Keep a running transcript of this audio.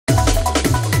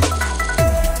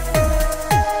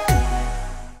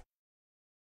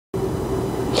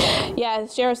Yeah, the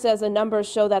sheriff says the numbers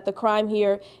show that the crime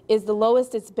here is the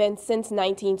lowest it's been since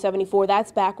 1974.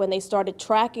 That's back when they started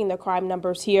tracking the crime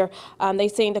numbers here. They're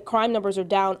saying the crime numbers are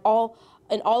down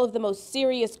in all of the most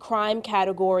serious crime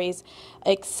categories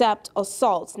except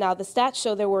assaults. Now, the stats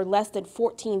show there were less than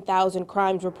 14,000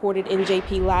 crimes reported in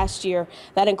JP last year.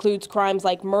 That includes crimes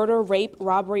like murder, rape,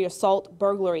 robbery, assault,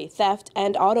 burglary, theft,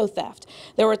 and auto theft.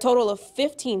 There were a total of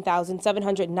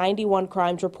 15,791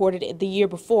 crimes reported the year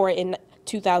before in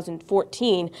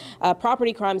 2014.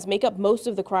 Property crimes make up most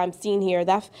of the crimes seen here.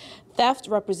 Theft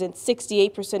represents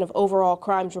 68% of overall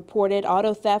crimes reported,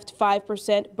 auto theft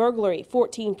 5%, burglary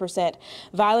 14%.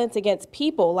 Violence against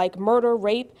people like murder,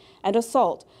 rape, and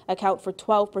assault account for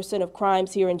 12% of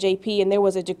crimes here in JP, and there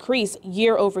was a decrease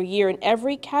year over year in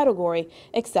every category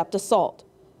except assault.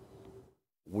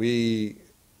 We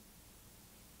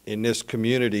in this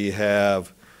community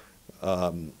have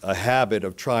a habit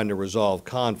of trying to resolve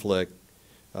conflict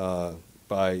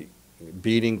by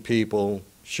beating people,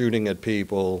 shooting at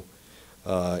people,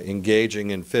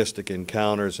 engaging in fistic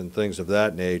encounters and things of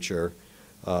that nature,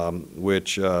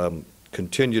 which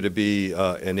continue to be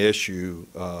an issue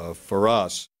for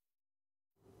us.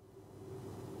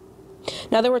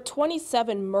 Now, there were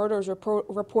 27 murders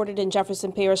reported in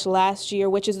Jefferson Parish last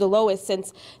year, which is the lowest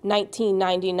since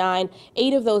 1999.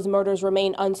 8 of those murders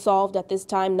remain unsolved at this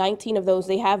time. 19 of those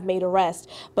they have made arrests.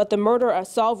 But the murder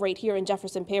solve rate here in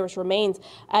Jefferson Parish remains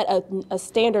at a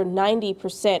standard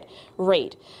 90%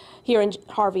 rate. Here in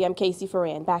Harvey, I'm Casey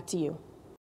Ferran. Back to you.